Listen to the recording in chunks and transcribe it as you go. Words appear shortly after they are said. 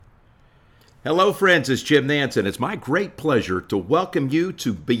Hello, friends. It's Jim Nanson. It's my great pleasure to welcome you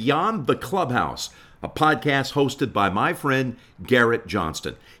to Beyond the Clubhouse, a podcast hosted by my friend Garrett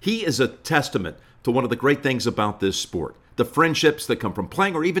Johnston. He is a testament to one of the great things about this sport, the friendships that come from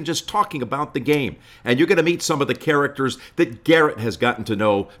playing or even just talking about the game. And you're going to meet some of the characters that Garrett has gotten to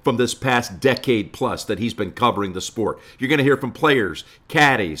know from this past decade plus that he's been covering the sport. You're going to hear from players,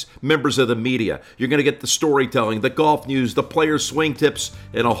 caddies, members of the media. You're going to get the storytelling, the golf news, the players' swing tips,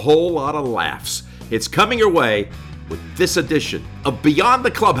 and a whole lot of laughs. It's coming your way with this edition of Beyond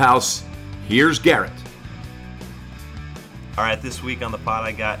the Clubhouse. Here's Garrett. All right, this week on the pod,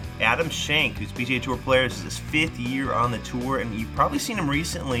 I got Adam Schenk, who's PGA Tour player. This is his fifth year on the tour, and you've probably seen him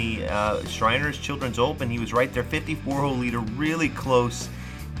recently. Shriners Children's Open, he was right there, 54-hole leader, really close.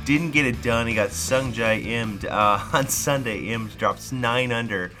 Didn't get it done. He got Sungjae Im on Sunday. Im drops 9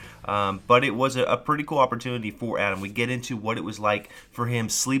 under. But it was a pretty cool opportunity for Adam. We get into what it was like for him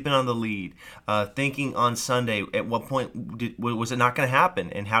sleeping on the lead, thinking on Sunday at what point was it not going to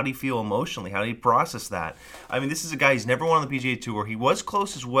happen, and how did he feel emotionally? How did he process that? I mean, this is a guy who's never won on the PGA Tour. He was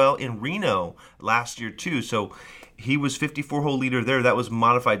close as well in Reno last year too, so he was 54-hole leader there. That was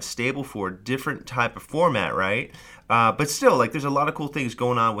modified stable for a different type of format, right? But still, there's a lot of cool things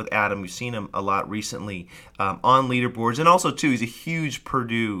going on with Adam. We've seen him a lot recently on leaderboards. And also, too, he's a huge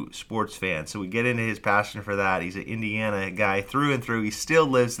Purdue sports fan. So we get into his passion for that. He's an Indiana guy through and through. He still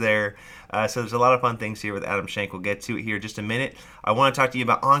lives there. So there's a lot of fun things here with Adam Schenk. We'll get to it here in just a minute. I want to talk to you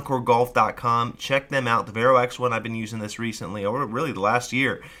about EncoreGolf.com. Check them out. The Vero X1, I've been using this recently, over really the last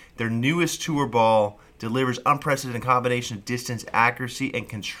year. Their newest tour ball delivers unprecedented combination of distance, accuracy, and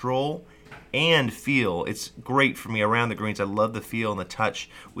control and feel. It's great for me around the greens. I love the feel and the touch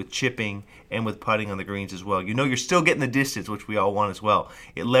with chipping and with putting on the greens as well. You know, you're still getting the distance, which we all want as well.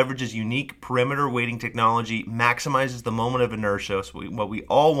 It leverages unique perimeter weighting technology, maximizes the moment of inertia, so what we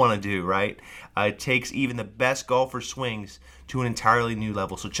all want to do, right? It takes even the best golfer swings to an entirely new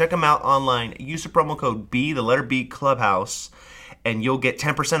level. So check them out online. Use the promo code B, the letter B, Clubhouse, and you'll get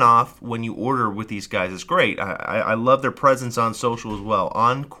 10% off when you order with these guys. It's great. I love their presence on social as well.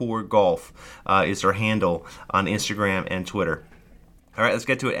 Encore Golf is their handle on Instagram and Twitter. All right, let's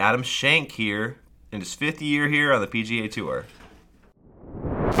get to it. Adam Schenk here in his fifth year here on the PGA Tour.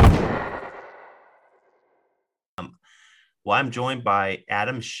 Well, I'm joined by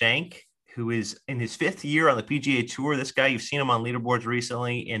Adam Schenk, who is in his fifth year on the PGA Tour. This guy, you've seen him on leaderboards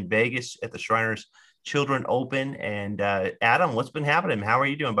recently in Vegas at the Shriners Children Open. And Adam, what's been happening? How are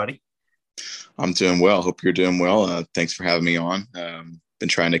you doing, buddy? I'm doing well. Hope you're doing well. Thanks for having me on. Been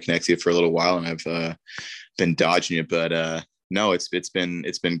trying to connect to you for a little while, and I've been dodging you, but no, it's been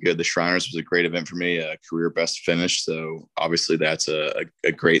good. The Shriners was a great event for me, a career best finish. So obviously that's a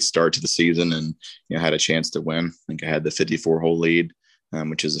great start to the season, and had a chance to win. I think I had the 54-hole lead,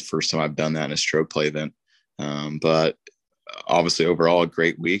 which is the first time I've done that in a stroke play event. But obviously overall a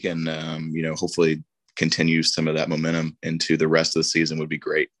great week, and hopefully continue some of that momentum into the rest of the season would be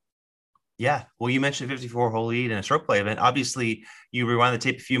great. Yeah. Well, you mentioned 54-hole lead in a stroke play event. Obviously, you rewind the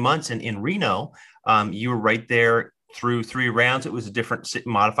tape a few months, and in Reno, you were right there through 3 rounds. It was a different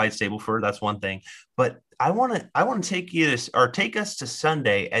modified Stableford. That's one thing. But I want to take us to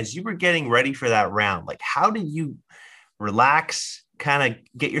Sunday as you were getting ready for that round. How did you relax, kind of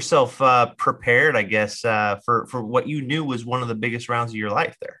get yourself prepared, I guess, for what you knew was one of the biggest rounds of your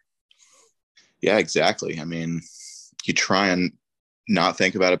life there? Yeah, exactly. I mean, you try and not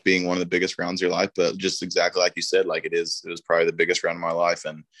think about it being one of the biggest rounds of your life, but just exactly like you said, it was probably the biggest round of my life.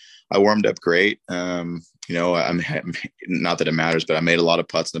 And I warmed up great. I'm not that it matters, but I made a lot of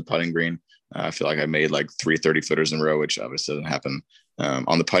putts in the putting green. I feel like I made 3 30-footers in a row, which obviously doesn't happen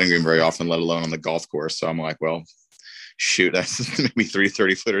on the putting green very often, let alone on the golf course. So I'm like, well, shoot, that's maybe 3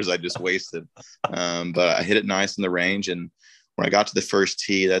 30-footers I just wasted. But I hit it nice in the range. And when I got to the first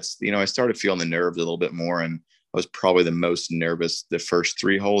tee, I started feeling the nerves a little bit more, and I was probably the most nervous the first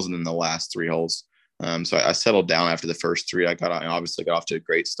 3 holes and then the last 3 holes. So I settled down after the first 3. I obviously got off to a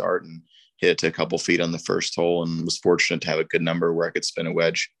great start and hit it to a couple feet on the first hole, and was fortunate to have a good number where I could spin a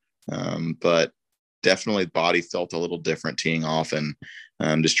wedge. But definitely body felt a little different teeing off, and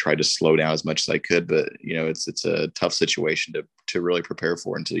just tried to slow down as much as I could. But, it's a tough situation to really prepare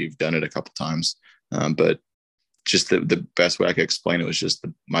for until you've done it a couple times. But just the best way I could explain it was just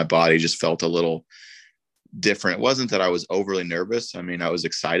my body just felt a little different. It wasn't that I was overly nervous. I mean, I was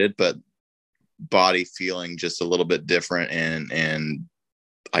excited, but body feeling just a little bit different. And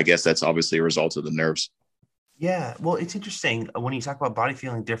I guess that's obviously a result of the nerves. Yeah. Well, it's interesting when you talk about body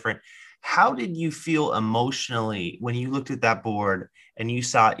feeling different. How did you feel emotionally when you looked at that board and you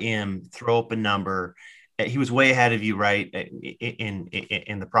saw Im throw up a number He was way ahead of you, right,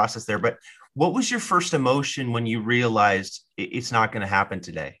 in the process there. But what was your first emotion when you realized it's not going to happen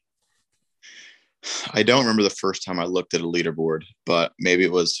today? I don't remember the first time I looked at a leaderboard, but maybe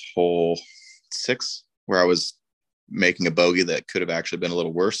it was hole 6 where I was making a bogey that could have actually been a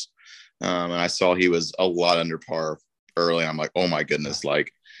little worse. And I saw he was a lot under par early. I'm like, oh my goodness,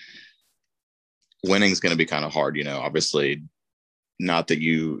 like winning's going to be kind of hard, obviously not that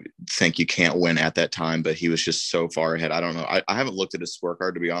you think you can't win at that time, but he was just so far ahead. I don't know. I haven't looked at his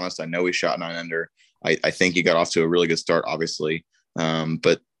scorecard, to be honest. I know he shot 9 under. I think he got off to a really good start, obviously.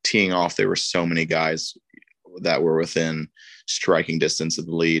 But teeing off, there were so many guys that were within striking distance of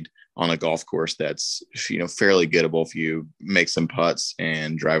the lead on a golf course that's, fairly gettable if you make some putts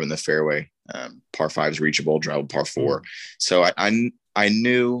and drive in the fairway. Par 5 is reachable, drive par 4. So I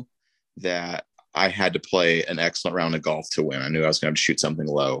knew that I had to play an excellent round of golf to win. I knew I was going to shoot something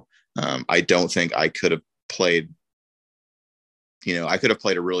low. I don't think I could have played, I could have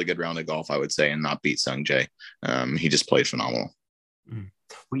played a really good round of golf, I would say, and not beat Sung Jae. He just played phenomenal.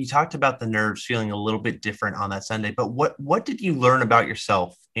 Well, you talked about the nerves feeling a little bit different on that Sunday, but what did you learn about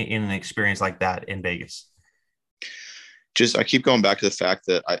yourself in an experience like that in Vegas? I keep going back to the fact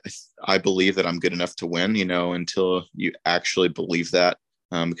that I believe that I'm good enough to win, until you actually believe that,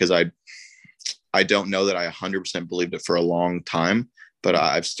 because I don't know that I 100% believed it for a long time, but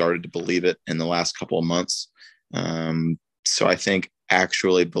I've started to believe it in the last couple of months. So I think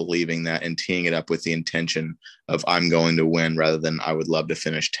actually believing that and teeing it up with the intention of I'm going to win rather than I would love to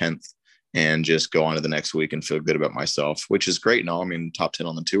finish 10th and just go on to the next week and feel good about myself, which is great and all. I mean, top 10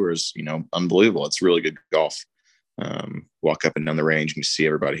 on the tour is, unbelievable. It's really good golf. Walk up and down the range and you see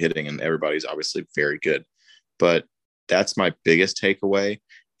everybody hitting, and everybody's obviously very good. But that's my biggest takeaway.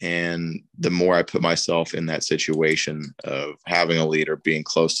 And the more I put myself in that situation of having a lead or being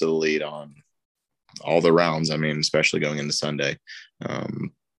close to the lead on all the rounds, I mean, especially going into Sunday,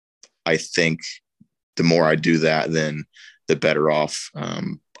 I think the more I do that, then the better off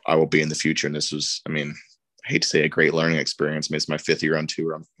I will be in the future. And this was, I hate to say a great learning experience. It's my 5th year on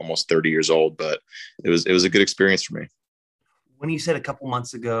tour. I'm almost 30 years old, but it was a good experience for me. When you said a couple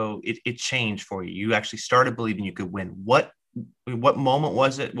months ago, it changed for you. You actually started believing you could win. What moment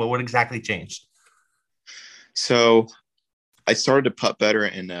was it? What exactly changed? So I started to putt better,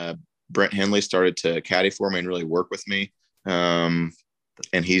 and Brent Henley started to caddy for me and really work with me.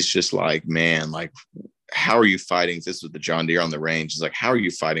 And he's just like, man, like, how are you fighting? This was the John Deere on the range. He's like, how are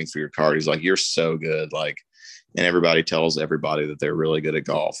you fighting for your card? He's like, you're so good. Like, and everybody tells everybody that they're really good at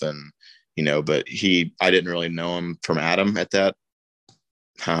golf. And, but I didn't really know him from Adam at that.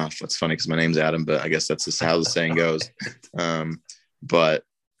 That's funny because my name's Adam, but I guess that's just how the saying goes. But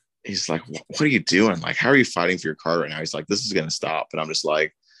he's like, what are you doing? Like, how are you fighting for your card right now? He's like, this is going to stop. And I'm just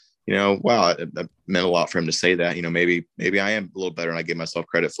like, wow, it meant a lot for him to say that. Maybe I am a little better, and I give myself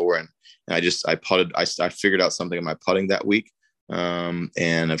credit for it. And I putted. I figured out something in my putting that week,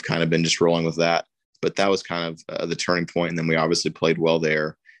 and I've kind of been just rolling with that. But that was kind of the turning point. And then we obviously played well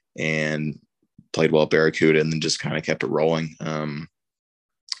there, and played well at Barracuda, and then just kind of kept it rolling.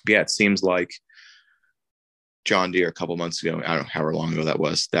 Yeah, it seems like John Deere a couple months ago, I don't know how long ago that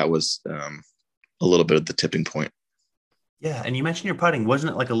was a little bit of the tipping point. Yeah. And you mentioned your putting.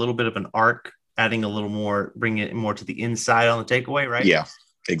 Wasn't it like a little bit of an arc, adding a little more, bringing it more to the inside on the takeaway, right? Yeah,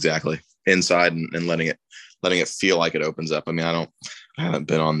 exactly. Inside and letting it feel like it opens up. I haven't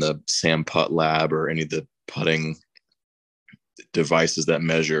been on the Sam Putt Lab or any of the putting devices that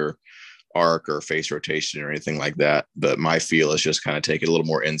measure arc or face rotation or anything like that. But my feel is just kind of take it a little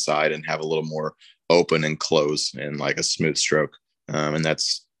more inside and have a little more open and close and like a smooth stroke. And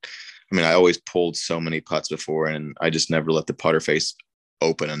that's, I always pulled so many putts before, and I just never let the putter face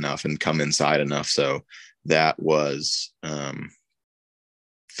open enough and come inside enough. So that was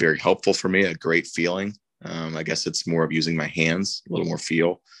very helpful for me, a great feeling. I guess it's more of using my hands, a little more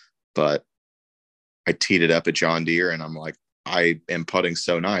feel. But I teed it up at John Deere, and I'm like, I am putting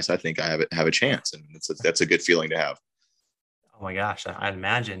so nice. I think I have a chance, and that's a good feeling to have. Oh my gosh, I'd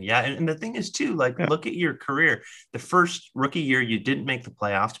imagine. Yeah. And the thing is too, like, look at your career. The first rookie year, you didn't make the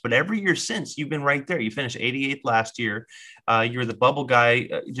playoffs, but every year since, you've been right there. You finished 88th last year. You're the bubble guy,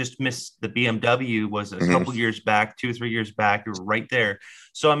 just missed the BMW, was a couple years back, 2 or 3 years back. You were right there.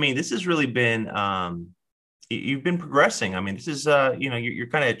 So, this has really been, you've been progressing. This is, you're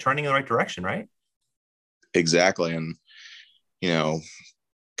kind of trending in the right direction, right? Exactly. And,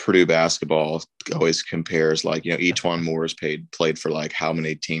 Purdue basketball always compares E'Twaun Moore's played for like how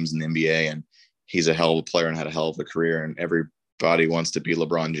many teams in the NBA, and he's a hell of a player and had a hell of a career, and everybody wants to be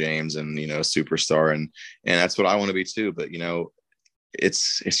LeBron James and, a superstar. And that's what I want to be too. But,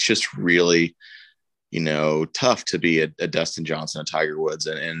 it's just really tough to be a Dustin Johnson, a Tiger Woods.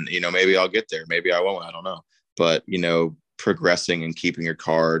 And, maybe I'll get there. Maybe I won't. I don't know. But, progressing and keeping your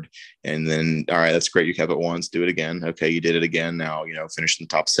card. And then, all right, that's great. You kept it once, do it again. Okay. You did it again. Now, finish in the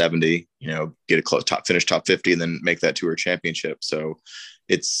top 70, get a close finish top 50, and then make that tour championship. So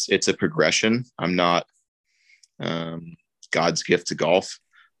it's a progression. I'm not God's gift to golf.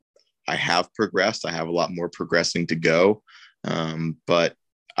 I have progressed. I have a lot more progressing to go. But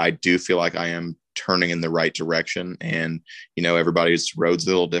I do feel like I am turning in the right direction, and everybody's road's a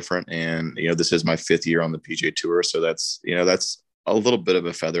little different, and this is my 5th year on the PGA Tour, so that's a little bit of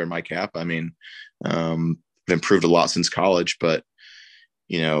a feather in my cap. I mean, I've improved a lot since college, but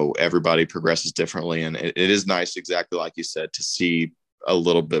everybody progresses differently, and it is nice, exactly like you said, to see a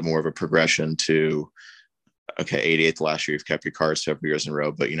little bit more of a progression to, okay, 88th last year, you've kept your cards several years in a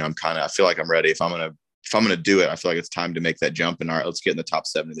row, but I feel like I'm ready. If I'm going to do it, I feel like it's time to make that jump, and all right, let's get in the top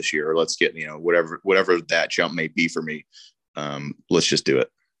 70 this year, or let's get, whatever that jump may be for me. Let's just do it.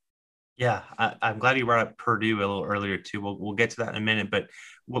 Yeah. I'm glad you brought up Purdue a little earlier too. We'll get to that in a minute, but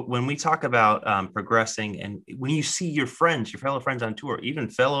when we talk about progressing, and when you see your fellow friends on tour, even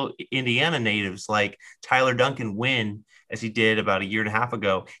fellow Indiana natives like Tyler Duncan win, as he did about a year and a half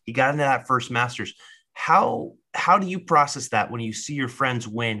ago, he got into that first Masters. How do you process that when you see your friends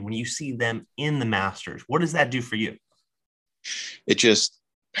win, when you see them in the Masters? What does that do for you? It just,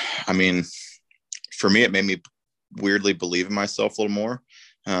 for me, it made me weirdly believe in myself a little more.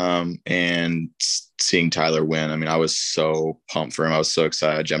 And seeing Tyler win, I was so pumped for him. I was so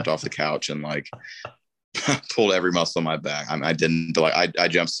excited. I jumped off the couch and pulled every muscle in my back. I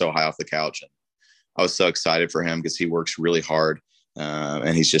jumped so high off the couch, and I was so excited for him because he works really hard.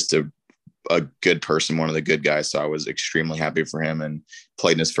 And he's just a good person, one of the good guys. So I was extremely happy for him, and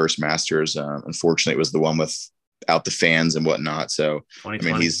played in his first Masters. Unfortunately, it was the one without the fans and whatnot. So,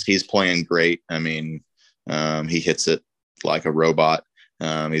 he's playing great. He hits it like a robot.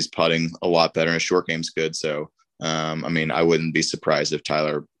 He's putting a lot better, and his short game's good. So, I wouldn't be surprised if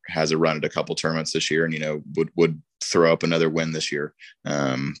Tyler has a run at a couple tournaments this year, and, would throw up another win this year.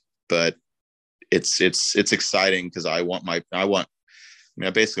 But it's exciting because I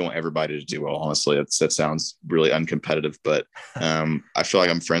basically want everybody to do well. Honestly, that sounds really uncompetitive, but I feel like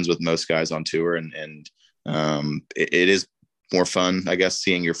I'm friends with most guys on tour, and it is more fun, I guess,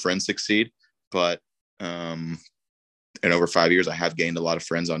 seeing your friends succeed. But in over 5 years, I have gained a lot of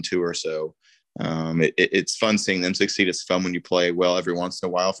friends on tour, so it's fun seeing them succeed. It's fun when you play well every once in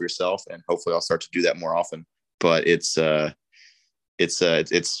a while for yourself, and hopefully I'll start to do that more often. But it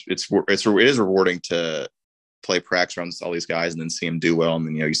is rewarding to play practice rounds with all these guys and then see them do well. And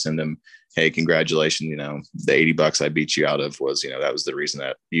then, you send them, hey, congratulations, the $80 I beat you out of was, that was the reason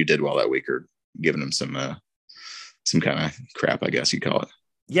that you did well that week, or giving them some kind of crap, I guess you call it.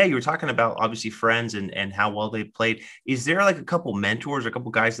 Yeah. You were talking about obviously friends and how well they played. Is there a couple mentors or a couple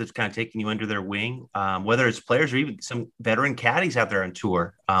guys that's kind of taking you under their wing, whether it's players or even some veteran caddies out there on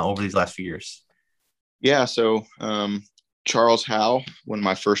tour over these last few years? Yeah. So, Charles Howe, when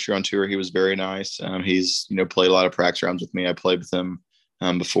my first year on tour, he was very nice. He's, played a lot of practice rounds with me. I played with him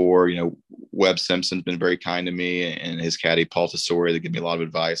before. Webb Simpson's been very kind to me, and his caddy, Paul Tesori, they give me a lot of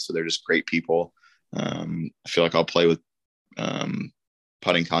advice. So they're just great people. I feel like I'll play with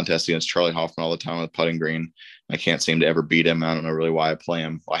putting contests against Charlie Hoffman all the time on the putting green. I can't seem to ever beat him. I don't know really why I play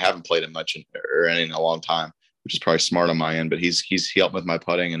him. Well, I haven't played him much in a long time, which is probably smart on my end, but he helped with my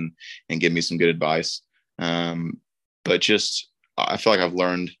putting and give me some good advice. But just, I feel like I've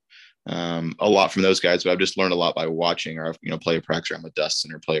learned a lot from those guys, but I've just learned a lot by watching, or, play a practice round with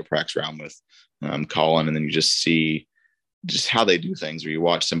Dustin, or play a practice round with Colin. And then you just see just how they do things, where you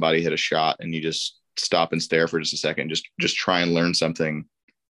watch somebody hit a shot and you just stop and stare for just a second, just try and learn something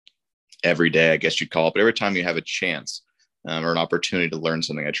every day, I guess you'd call it. But every time you have a chance or an opportunity to learn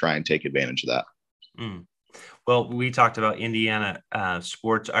something, I try and take advantage of that. Mm. Well, we talked about Indiana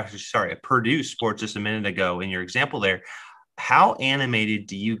Purdue sports just a minute ago in your example there. How animated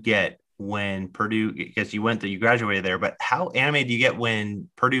do you get when Purdue, because you graduated there, but how animated do you get when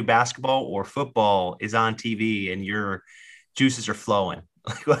Purdue basketball or football is on TV and your juices are flowing?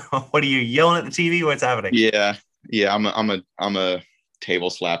 What are you yelling at the TV? What's happening? Yeah. I'm a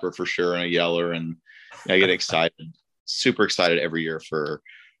table slapper for sure, and a yeller, and I get excited, super excited every year for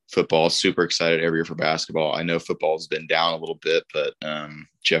football, super excited every year for basketball. I know football's been down a little bit, but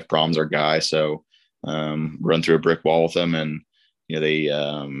Jeff Brom's our guy, so run through a brick wall with them. And they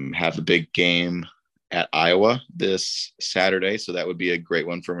have a big game at Iowa this Saturday, so that would be a great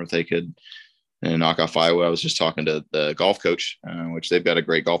one for them if they could knock off Iowa. I was just talking to the golf coach, which they've got a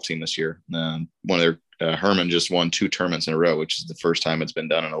great golf team this year. One of their Herman just won 2 tournaments in a row, which is the first time it's been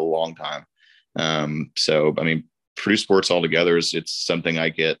done in a long time. So, I mean, Purdue sports altogether it's something I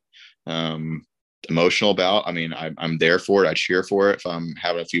get emotional about. I mean, I'm there for it. I cheer for it. If I'm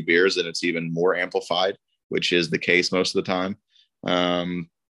having a few beers, then it's even more amplified, which is the case most of the time.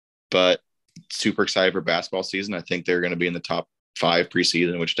 But super excited for basketball season. I think they're going to be in the top 5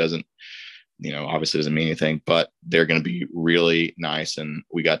 preseason, which doesn't, obviously doesn't mean anything, but they're going to be really nice. And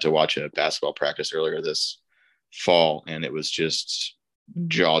we got to watch a basketball practice earlier this fall, and it was just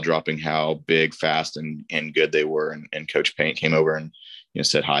jaw dropping how big, fast, and good they were. And Coach Paint came over and,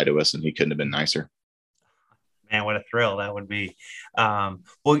 said hi to us, and he couldn't have been nicer. Man, what a thrill that would be. Well,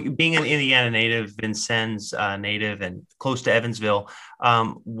 being an Indiana native, Vincennes native, and close to Evansville,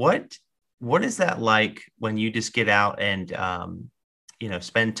 what is that like when you just get out and,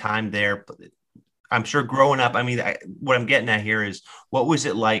 spend time there? I'm sure growing up, I mean, what I'm getting at here is, what was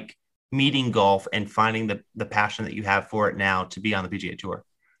it like meeting golf and finding the passion that you have for it now to be on the PGA Tour?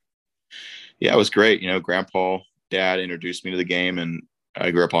 Yeah, it was great. Grandpa, dad introduced me to the game, and I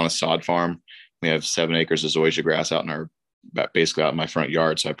grew up on a sod farm. We have 7 acres of zoysia grass basically out in my front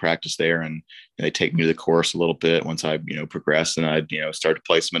yard. So I practiced there, and they take me to the course a little bit once I, progressed, and I'd, start to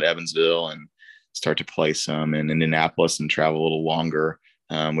play some at Evansville and start to play some in Indianapolis and travel a little longer,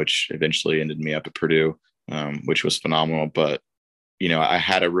 which eventually ended me up at Purdue, which was phenomenal. But, I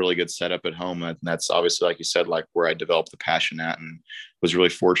had a really good setup at home. And that's obviously, like you said, like where I developed the passion at, and was really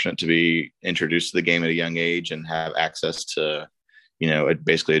fortunate to be introduced to the game at a young age and have access to,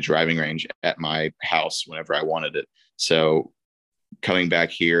 basically a driving range at my house whenever I wanted it. So coming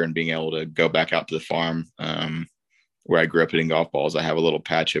back here and being able to go back out to the farm, where I grew up hitting golf balls, I have a little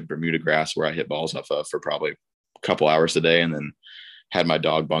patch of Bermuda grass where I hit balls off of for probably a couple hours a day, and then had my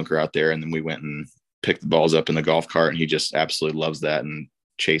dog Bunker out there. And then we went and picked the balls up in the golf cart, and he just absolutely loves that, and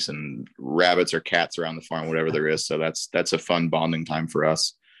chasing rabbits or cats around the farm, whatever there is. So that's a fun bonding time for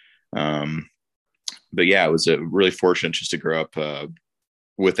us. But yeah, it was really fortunate just to grow up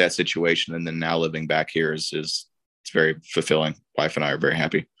with that situation. And then now living back here is it's very fulfilling. Wife and I are very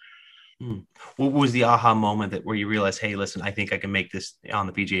happy. What was the aha moment where you realized, hey, listen, I think I can make this on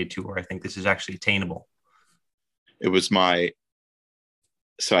the PGA Tour. I think this is actually attainable. It was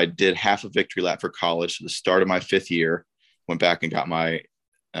so I did half a victory lap for college. So the start of my 5th year, went back and got my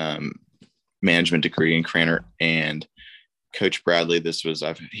management degree in Cranert, and Coach Bradley,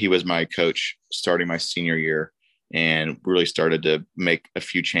 he was my coach starting my senior year, and really started to make a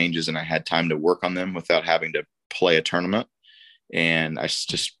few changes, and I had time to work on them without having to play a tournament. And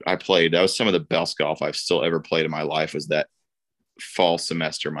I played, that was some of the best golf I've still ever played in my life, was that fall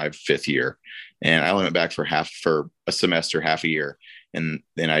semester, my 5th year. And I only went back for a semester, half a year. And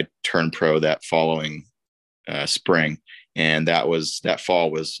then I turned pro that following spring. And that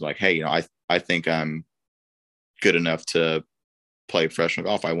fall was like, hey, I think I'm good enough to play professional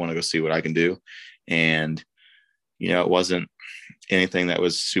golf. I want to go see what I can do. And, it wasn't anything that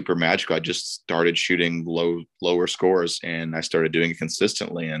was super magical. I just started shooting lower scores, and I started doing it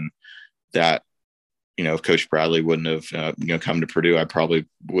consistently. And that, if Coach Bradley wouldn't have, come to Purdue, I probably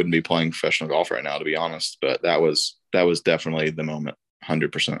wouldn't be playing professional golf right now, to be honest. But that was definitely the moment,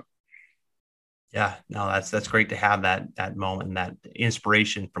 100%. Yeah, no, that's great to have that moment and that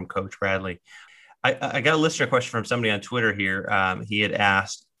inspiration from Coach Bradley. I got a listener question from somebody on Twitter here. He had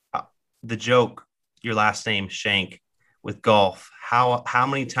asked the joke, your last name Shank, with golf. How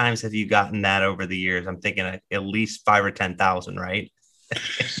many times have you gotten that over the years? I'm thinking at least 5 or 10,000, right?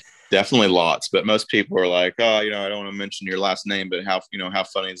 Definitely lots, but most people are like, oh, I don't want to mention your last name, but how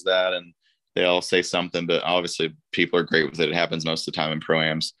funny is that? And they all say something, but obviously people are great with it. It happens most of the time in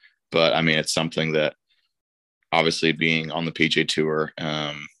pro-ams, but I mean, it's something that obviously being on the PGA Tour,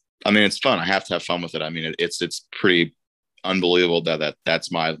 it's fun. I have to have fun with it. I mean, it's pretty unbelievable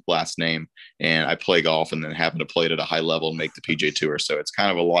that's my last name, and I play golf and then happen to play it at a high level and make the PGA Tour. So it's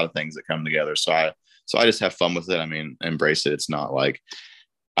kind of a lot of things that come together. So I just have fun with it. I mean, embrace it. It's not like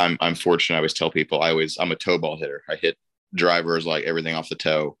I'm fortunate. I always tell people I'm a toe ball hitter. I hit drivers, like everything off the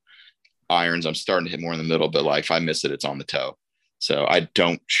toe. Irons, I'm starting to hit more in the middle, but like if I miss it, it's on the toe. So I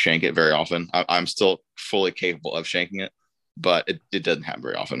don't shank it very often. I'm still fully capable of shanking it, but it doesn't happen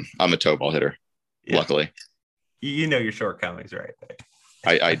very often. I'm a toe ball hitter, luckily. Your shortcomings, right?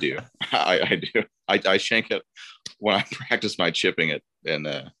 I do. I do. I shank it when I practice my chipping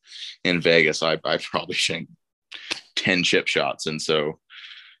in Vegas. I probably shank 10 chip shots, and so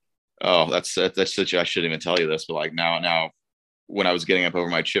that's such. I shouldn't even tell you this, but like now when I was getting up over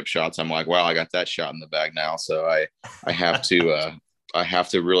my chip shots, I'm like, wow, I got that shot in the bag now. So I have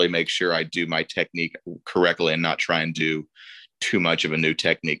to really make sure I do my technique correctly and not try and do too much of a new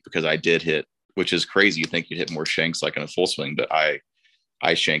technique, because I did hit, which is crazy. You think you'd hit more shanks like in a full swing, but I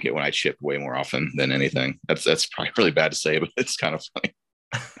I shank it when I chip way more often than anything. That's probably really bad to say, but it's kind of funny.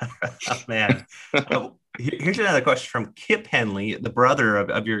 Oh, man. Here's another question from Kip Henley, the brother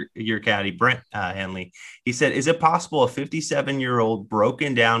of your caddy, Brent Henley. He said, is it possible a 57-year-old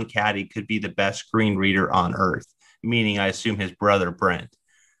broken down caddy could be the best green reader on earth? Meaning, I assume his brother, Brent.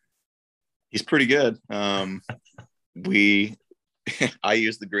 He's pretty good. I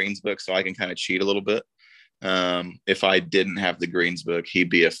use the greens book, so I can kind of cheat a little bit. If I didn't have the greens book, he'd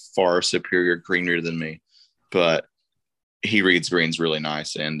be a far superior green reader than me, but he reads greens really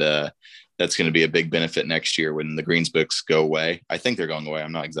nice. And that's going to be a big benefit next year when the greens books go away. I think they're going away.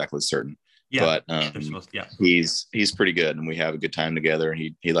 I'm not exactly certain, but he's pretty good, and we have a good time together.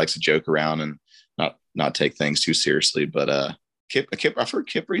 He likes to joke around and not take things too seriously, but Kip, I've heard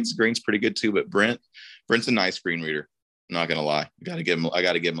Kip reads greens pretty good too, but Brent's a nice green reader. I'm not gonna lie. I got to give him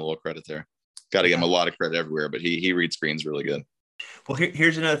a little credit there. Got to give him a lot of credit everywhere, but he reads greens really good. Well,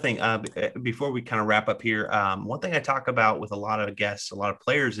 here's another thing. Before we kind of wrap up here, one thing I talk about with a lot of guests, a lot of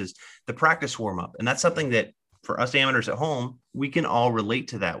players, is the practice warm up, and that's something that for us amateurs at home, we can all relate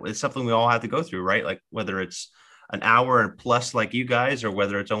to that. It's something we all have to go through, right? Like whether it's an hour and plus like you guys, or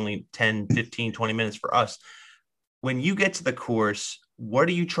whether it's only 10, 15, 20 minutes for us. When you get to the course, what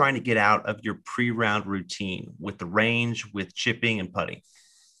are you trying to get out of your pre-round routine with the range, with chipping and putting?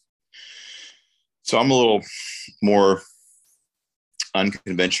 So I'm a little more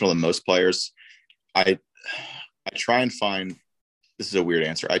unconventional than most players. I try and find, this is a weird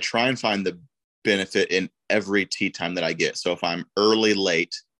answer, I try and find the benefit in every tee time that I get. So if I'm early,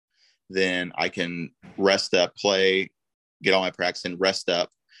 late, then I can rest up, play, get all my practice in, rest up,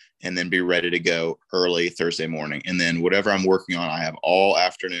 and then be ready to go early Thursday morning. And then whatever I'm working on, I have all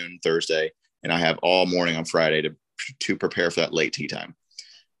afternoon Thursday, and I have all morning on Friday to prepare for that late tee time.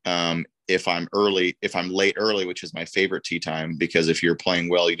 If I'm late early, which is my favorite tee time, because if you're playing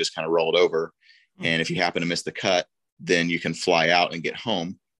well, you just kind of roll it over. And if you happen to miss the cut, then you can fly out and get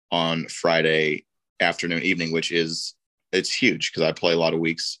home on Friday afternoon, evening, it's huge because I play a lot of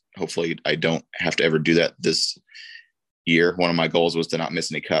weeks. Hopefully I don't have to ever do that this year. One of my goals was to not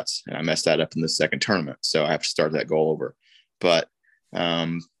miss any cuts, and I messed that up in the second tournament. So I have to start that goal over. But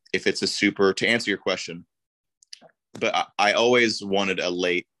if it's to answer your question, but I always wanted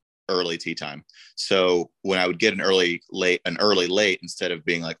early tee time. So when I would get an early late, instead of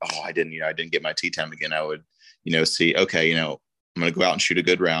being like, oh, I didn't get my tee time again, I would, see, okay, I'm going to go out and shoot a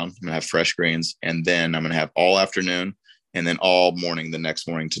good round. I'm going to have fresh greens, and then I'm going to have all afternoon and then all morning the next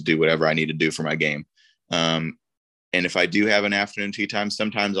morning to do whatever I need to do for my game. And if I do have an afternoon tee time,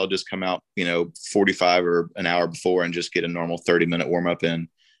 sometimes I'll just come out, 45 or an hour before and just get a normal 30-minute warm up in,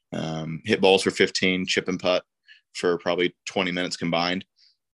 hit balls for 15, chip and putt for probably 20 minutes combined,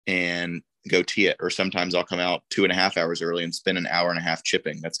 and go tee it. Or sometimes I'll come out 2.5 hours early and spend an hour and a half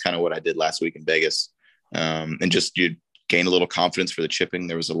chipping. That's kind of what I did last week in Vegas. And just you gain a little confidence for the chipping.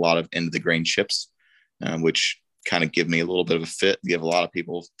 There was a lot of end of the grain chips, which kind of give me a little bit of a fit, give a lot of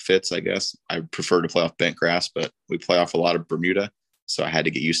people fits, I guess. I prefer to play off bent grass, but we play off a lot of Bermuda. So I had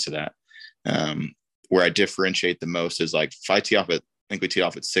to get used to that. Where I differentiate the most is like, if I tee off I think we teed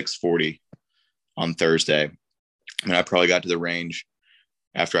off at 6:40 on Thursday. And I probably got to the range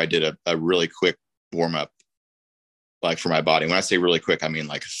after I did a really quick warm up, like for my body. When I say really quick, I mean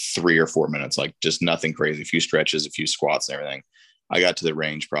like 3 or 4 minutes, like just nothing crazy, a few stretches, a few squats and everything. I got to the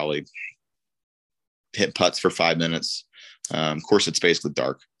range, probably hit putts for 5 minutes. Of course, it's basically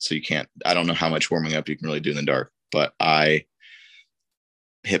dark, so I don't know how much warming up you can really do in the dark, but I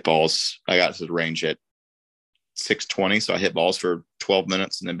hit balls. I got to the range at 6:20, so I hit balls for 12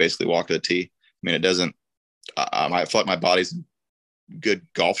 minutes and then basically walked to the tee. I mean, it doesn't, I feel like my body's in good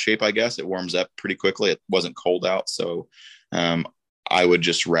golf shape, I guess. It warms up pretty quickly. It wasn't cold out, so I would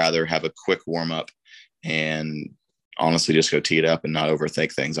just rather have a quick warm up and honestly just go tee it up and not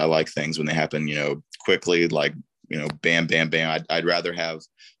overthink things. I like things when they happen, quickly, like, bam, bam, bam. I'd rather have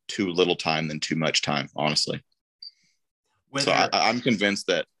too little time than too much time, honestly. So I'm convinced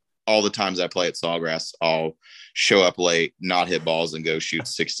that all the times I play at Sawgrass, I'll show up late, not hit balls, and go shoot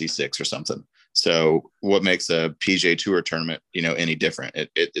 66 or something. So what makes a PGA Tour tournament, any different?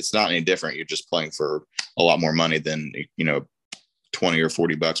 It's not any different. You're just playing for a lot more money than, $20 or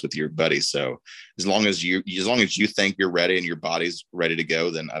 $40 with your buddies. So as long as you think you're ready and your body's ready to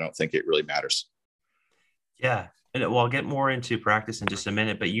go, then I don't think it really matters. Yeah. And I'll get more into practice in just a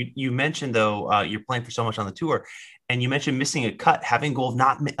minute, but you mentioned though, you're playing for so much on the tour, and you mentioned missing a cut, having goal of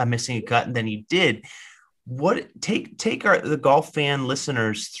not missing a cut. And then you did. Take the golf fan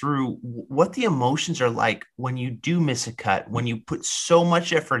listeners through what the emotions are like when you do miss a cut, when you put so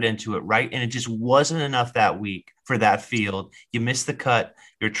much effort into it, right? And it just wasn't enough that week for that field. You missed the cut,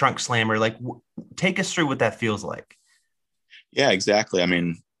 your trunk slammer. Like, take us through what that feels like. Yeah, exactly. I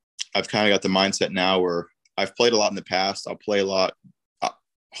mean, I've kind of got the mindset now where I've played a lot in the past. I'll play a lot,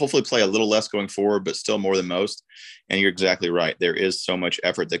 hopefully play a little less going forward, but still more than most. And you're exactly right. There is so much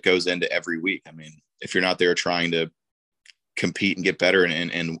effort that goes into every week. I mean, if you're not there trying to compete and get better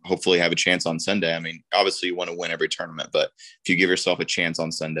and hopefully have a chance on Sunday, I mean, obviously you want to win every tournament, but if you give yourself a chance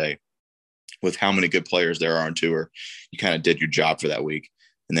on Sunday with how many good players there are on tour, you kind of did your job for that week.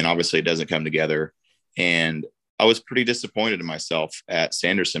 And then obviously it doesn't come together. And I was pretty disappointed in myself at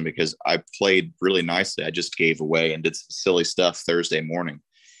Sanderson because I played really nicely. I just gave away and did some silly stuff Thursday morning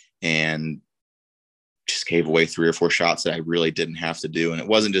and just gave away 3 or 4 shots that I really didn't have to do. And it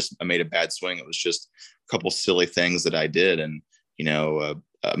wasn't just I made a bad swing. It was just a couple silly things that I did. And, I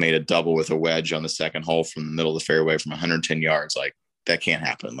made a double with a wedge on the second hole from the middle of the fairway from 110 yards. Like, that can't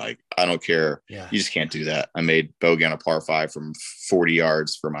happen. Like, I don't care. Yeah. You just can't do that. I made bogey on a par 5 from 40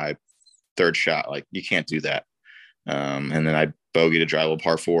 yards for my third shot. Like, you can't do that. And then I bogeyed a dry little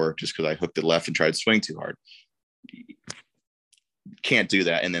par 4 just because I hooked it left and tried to swing too hard. Can't do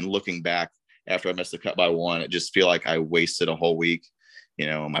that. And then looking back after I missed the cut by 1, it just feel like I wasted a whole week.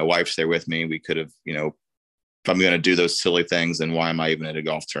 My wife's there with me. We could have, if I'm going to do those silly things, then why am I even at a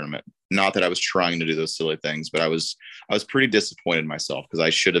golf tournament? Not that I was trying to do those silly things, but I was pretty disappointed in myself because I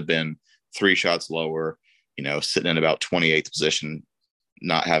should have been 3 shots lower, sitting in about 28th position,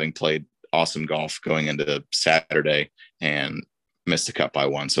 not having played awesome golf going into Saturday and missed the cut by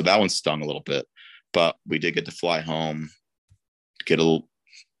 1. So that one stung a little bit, but we did get to fly home, get a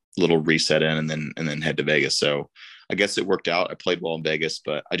little reset in and then head to Vegas. So I guess it worked out. I played well in Vegas,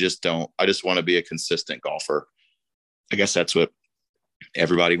 but I just want to be a consistent golfer. I guess that's what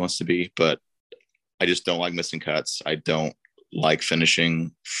everybody wants to be, but I just don't like missing cuts. I don't like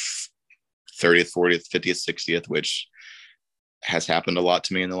finishing 30th, 40th, 50th, 60th, which has happened a lot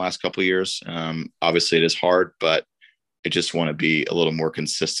to me in the last couple of years. Obviously it is hard, but I just want to be a little more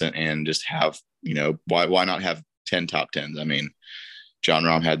consistent and just have, why not have 10 top 10s? I mean, Jon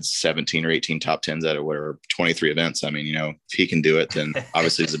Rahm had 17 or 18 top 10s out of whatever 23 events. I mean, if he can do it, then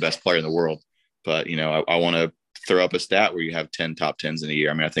obviously he's the best player in the world. But, I want to throw up a stat where you have 10 top 10s in a year.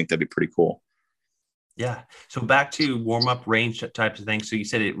 I mean, I think that'd be pretty cool. Yeah. So back to warm up range types of things. So you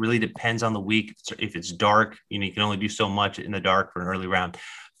said it really depends on the week. If it's dark, you can only do so much in the dark for an early round.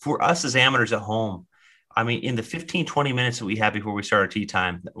 For us as amateurs at home, I mean, in the 15, 20 minutes that we have before we start our tee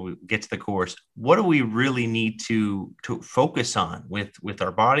time, we get to the course, what do we really need to focus on with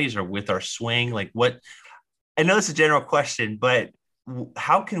our bodies or with our swing? Like I know it's a general question, but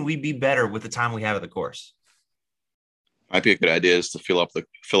how can we be better with the time we have at the course? Might be a good idea is to fill up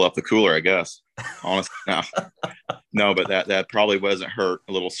the cooler, I guess. Honestly, no, but that probably wasn't hurt.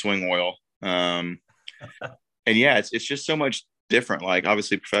 A little swing oil. And yeah, it's just so much different. Like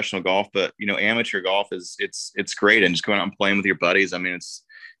obviously professional golf, but amateur golf it's great. And just going out and playing with your buddies. I mean, it's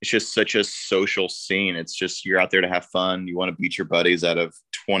just such a social scene. It's just, you're out there to have fun. You want to beat your buddies out of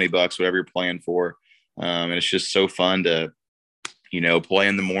 $20, whatever you're playing for. And it's just so fun to, play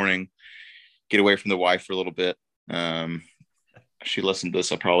in the morning, get away from the wife for a little bit. She listened to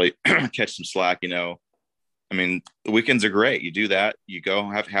this. I'll probably catch some slack, I mean, the weekends are great. You do that. You go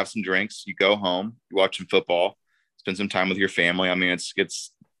have some drinks, you go home, you watch some football, spend some time with your family. I mean,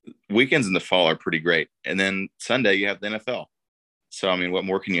 it's weekends in the fall are pretty great. And then Sunday you have the NFL. So, I mean, what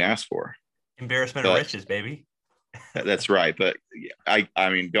more can you ask for? Embarrassment of riches, baby. That's right. But I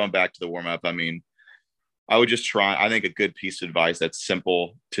mean, going back to the warm up, I mean, I would just try. I think a good piece of advice that's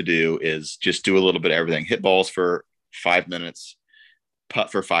simple to do is just do a little bit of everything. Hit balls for 5 minutes,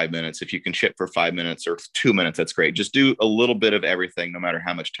 putt for 5 minutes. If you can chip for 5 minutes or 2 minutes, that's great. Just do a little bit of everything, no matter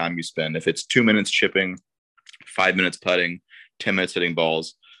how much time you spend. If it's 2 minutes chipping, 5 minutes putting, 10 minutes hitting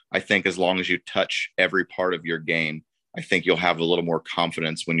balls, I think as long as you touch every part of your game, I think you'll have a little more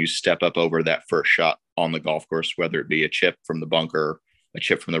confidence when you step up over that first shot on the golf course, whether it be a chip from the bunker, a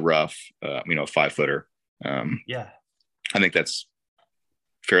chip from the rough, a 5-footer. Yeah, I think that's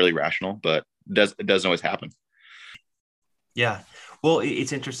fairly rational, but it doesn't always happen. Yeah. Well,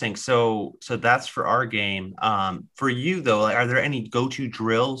 it's interesting. So that's for our game. For you though, like, are there any go-to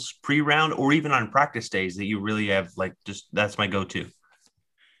drills pre-round or even on practice days that you really have just that's my go-to?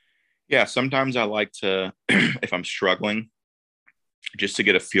 Yeah. Sometimes I like to, if I'm struggling, just to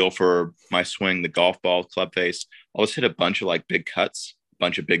get a feel for my swing, the golf ball, club face, I'll just hit a bunch of big cuts, a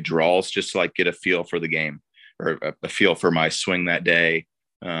bunch of big draws, just to get a feel for the game or a feel for my swing that day.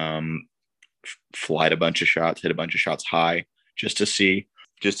 flight a bunch of shots, hit a bunch of shots high, just to see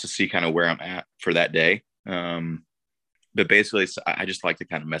kind of where I'm at for that day. But basically, I just like to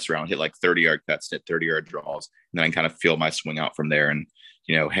kind of mess around, hit like 30-yard cuts, hit 30-yard draws, and then I can kind of feel my swing out from there. And,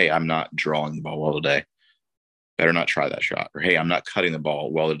 hey, I'm not drawing the ball well today. Better not try that shot. Or, hey, I'm not cutting the ball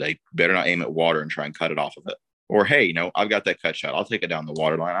well today. Better not aim at water and try and cut it off of it. Or, hey, I've got that cut shot. I'll take it down the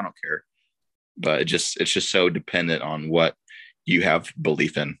water line. I don't care. But it's just so dependent on what you have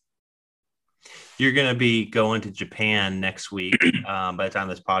belief in. You're going to be going to Japan next week. By the time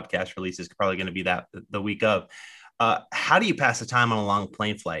this podcast releases, it's probably going to be the week of. How do you pass the time on a long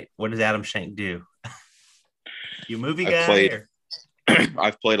plane flight? What does Adam Schenk do? You movie guy?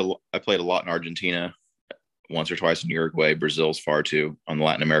 I played a lot in Argentina, once or twice in Uruguay. Brazil's far too on the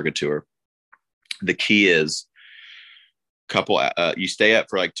Latin America tour. The key is you stay up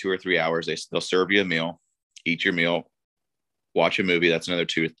for like 2 or 3 hours. They'll serve you a meal, eat your meal, watch a movie. That's another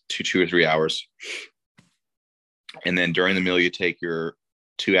 2 or 3 hours. And then during the meal, you take your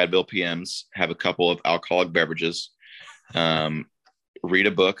 2 Advil PMs, have a couple of alcoholic beverages, read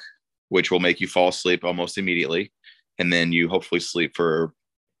a book, which will make you fall asleep almost immediately. And then you hopefully sleep for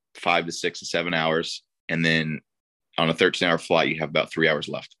 5 to 6 to 7 hours. And then on a 13-hour flight, you have about 3 hours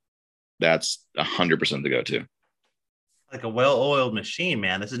left. That's 100% to go to. Like a well-oiled machine,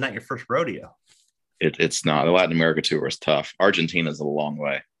 man. This is not your first rodeo. It's not. The Latin America tour is tough. Argentina's a long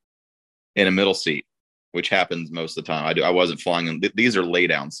way. In a middle seat, which happens most of the time. I wasn't flying in. These are lay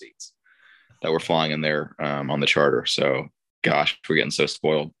down seats that we're flying in there on the charter. So, gosh, we're getting so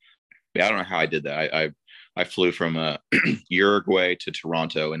spoiled. But I don't know how I did that. I flew from Uruguay to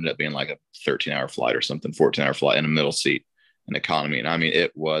Toronto. Ended up being like a 13-hour flight or something, 14-hour flight in a middle seat in economy. And I mean,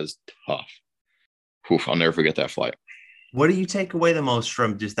 it was tough. Oof, I'll never forget that flight. What do you take away the most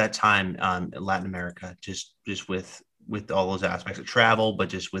from just that time in Latin America, just with all those aspects of travel, but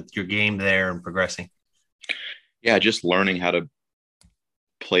just with your game there and progressing? Yeah, just learning how to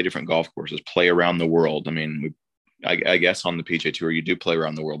play different golf courses, play around the world. I mean, I guess on the PGA Tour, you do play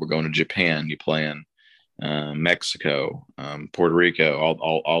around the world. We're going to Japan, you play in Mexico, Puerto Rico,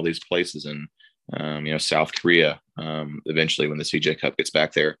 all these places, and South Korea. Eventually, when the CJ Cup gets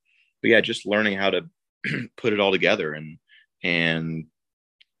back there, but yeah, just learning how to put it all together and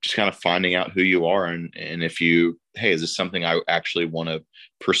just kind of finding out who you are and if hey, is this something I actually want to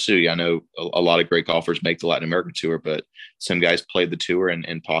pursue? I know a lot of great golfers make the Latin American tour, but some guys played the tour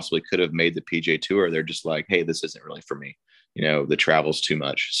and possibly could have made the PGA Tour. They're just like, hey, this isn't really for me. The travel's too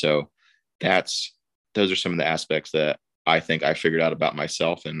much. So those are some of the aspects that I think I figured out about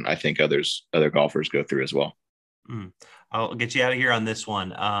myself, and I think other golfers go through as well. I'll get you out of here on this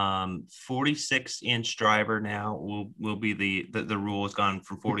one. 46-inch driver now will be the rule has gone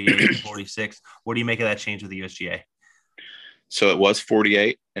from 48 to 46. What do you make of that change with the USGA? So it was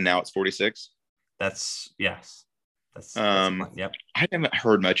 48 and now it's 46. Yes. That's yep. I haven't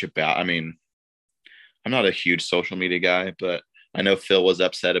heard much about. I mean, I'm not a huge social media guy, but I know Phil was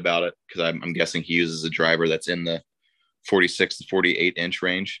upset about it because I'm guessing he uses a driver that's in the 46 to 48 inch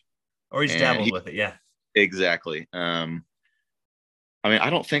range. Or he's dabbled with it, yeah. Exactly. I mean, I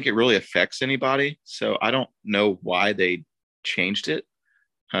don't think it really affects anybody, so I don't know why they changed it.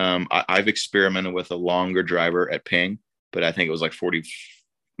 I've experimented with a longer driver at Ping, but I think it was like 40,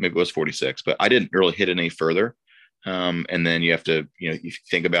 maybe it was 46, but I didn't really hit it any further. And then you have to, you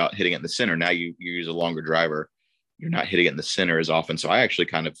think about hitting it in the center. Now you use a longer driver. You're not hitting it in the center as often. So I actually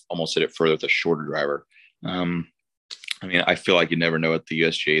kind of almost hit it further with a shorter driver. I mean, I feel like you never know what the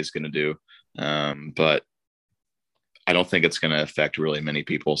USGA is going to do. But I don't think it's going to affect really many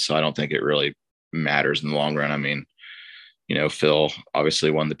people. So I don't think it really matters in the long run. I mean, Phil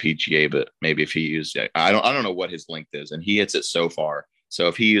obviously won the PGA, but maybe if he used, I don't know what his length is, and he hits it so far. So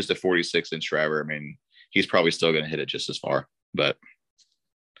if he used a 46-inch driver, I mean, he's probably still going to hit it just as far, but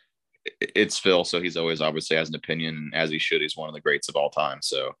it's Phil. So he's always obviously has an opinion, as he should. He's one of the greats of all time.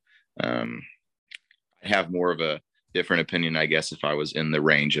 So I have more of a different opinion, I guess, if I was in the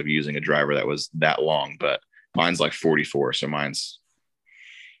range of using a driver that was that long, but mine's like 44. So mine's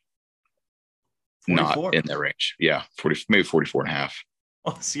 44? Not in that range. Yeah. 40, maybe 44 and a half.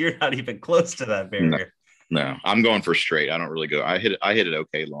 Oh, so you're not even close to that barrier. No, I'm going for straight. I don't really go. I hit it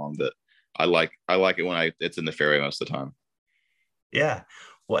okay long, but I like it when it's in the fairway most of the time. Yeah.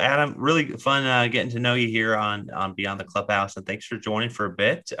 Well, Adam, really fun getting to know you here on Beyond the Clubhouse, and thanks for joining for a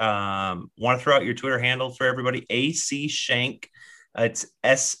bit. Want to throw out your Twitter handle for everybody? AC Schenk. It's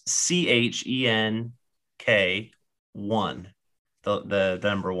SCHENK1, the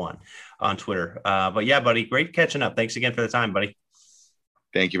number 1 on Twitter. But yeah, buddy, great catching up. Thanks again for the time, buddy.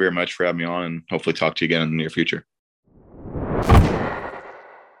 Thank you very much for having me on, and hopefully talk to you again in the near future.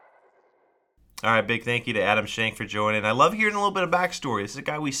 All right, big thank you to Adam Schenk for joining. I love hearing a little bit of backstory. This is a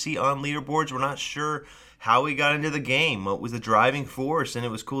guy we see on leaderboards. We're not sure how he got into the game, what was the driving force, and it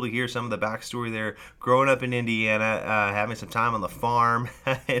was cool to hear some of the backstory there. Growing up in Indiana, having some time on the farm,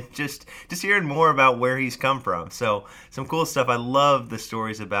 and just hearing more about where he's come from. So some cool stuff. I love the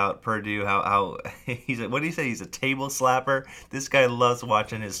stories about Purdue. How he's what do you say? He's a table slapper. This guy loves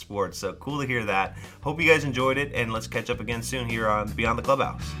watching his sports. So cool to hear that. Hope you guys enjoyed it, and let's catch up again soon here on Beyond the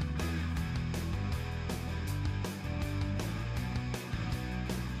Clubhouse.